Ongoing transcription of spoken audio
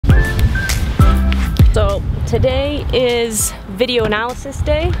Today is video analysis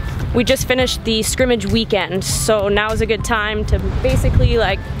day. We just finished the scrimmage weekend, so now is a good time to basically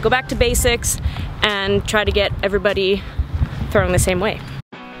like go back to basics and try to get everybody throwing the same way.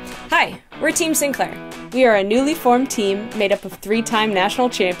 Hi, we're Team Sinclair. We are a newly formed team made up of 3-time national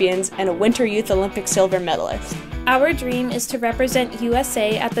champions and a Winter Youth Olympic silver medalist. Our dream is to represent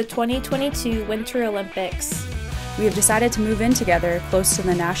USA at the 2022 Winter Olympics. We have decided to move in together close to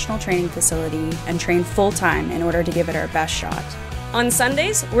the national training facility and train full-time in order to give it our best shot. On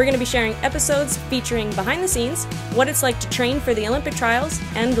Sundays, we're going to be sharing episodes featuring behind the scenes, what it's like to train for the Olympic trials,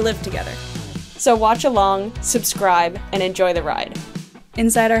 and live together. So watch along, subscribe, and enjoy the ride.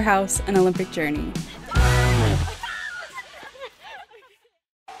 Inside our house, an Olympic journey.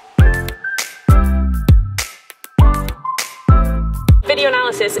 Video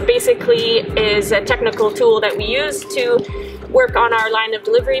analysis basically is a technical tool that we use to work on our line of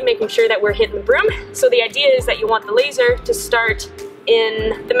delivery, making sure that we're hitting the broom. So the idea is that you want the laser to start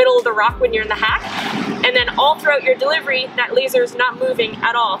in the middle of the rock when you're in the hack, and then all throughout your delivery, that laser is not moving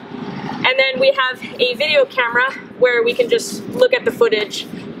at all. And then we have a video camera where we can just look at the footage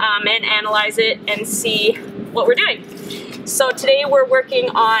and analyze it and see what we're doing. So today we're working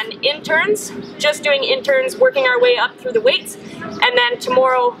on interns, just doing interns, working our way up through the weights. And then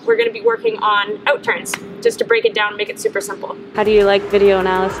tomorrow we're going to be working on outturns, just to break it down and make it super simple. How do you like video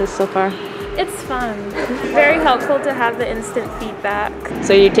analysis so far? It's fun. Very helpful to have the instant feedback.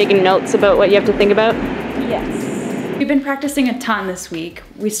 So you're taking notes about what you have to think about? Yes. We've been practicing a ton this week.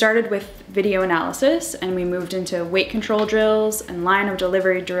 We started with video analysis and we moved into weight control drills and line of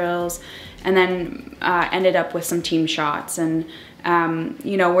delivery drills, and then ended up with some team shots. And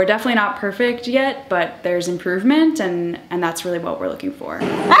you know, we're definitely not perfect yet, but there's improvement, and that's really what we're looking for.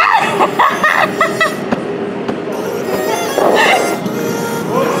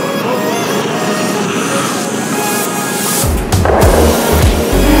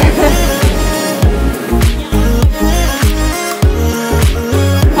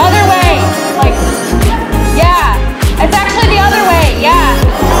 Other way, like, yeah, it's actually the other way, yeah.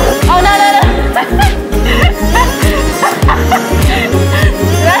 Oh, no, no, no.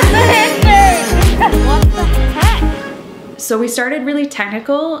 That's the hit turn. What the heck? So we started really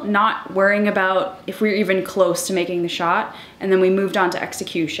technical, not worrying about if we were even close to making the shot, and then we moved on to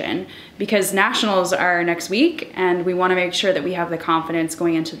execution because nationals are next week, and we want to make sure that we have the confidence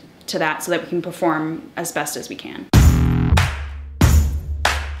going into that so that we can perform as best as we can.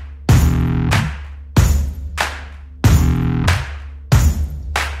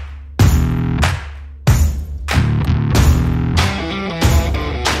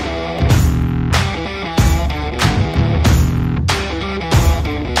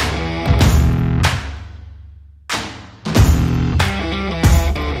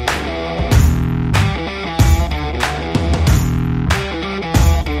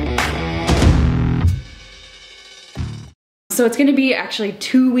 So it's gonna be actually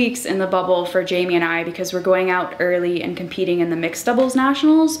 2 weeks in the bubble for Jamie and I because we're going out early and competing in the mixed doubles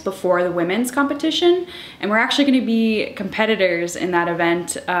nationals before the women's competition. And we're actually gonna be competitors in that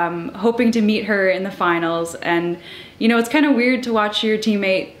event, hoping to meet her in the finals. And you know, it's kind of weird to watch your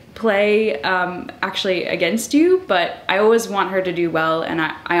teammate play actually against you, but I always want her to do well, and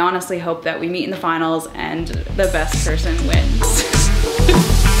I honestly hope that we meet in the finals and the best person wins.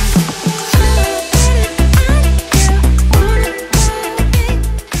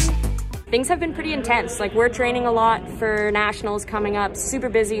 Things have been pretty intense. Like, we're training a lot for nationals coming up, super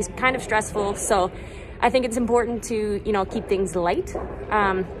busy, kind of stressful. So I think it's important to, you know, keep things light.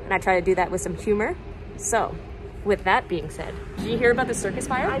 And I try to do that with some humor. So with that being said, did you hear about the circus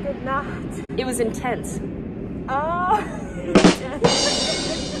fire? I did not. It was intense. Oh.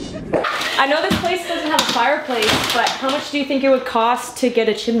 I know this place doesn't have a fireplace, but how much do you think it would cost to get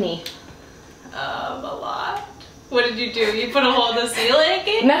a chimney? A lot. What did you do? You put a hole in the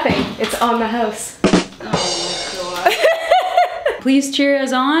ceiling? Nothing. It's on the house. Oh my god. Please cheer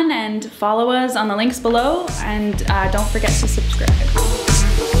us on and follow us on the links below, and don't forget to subscribe.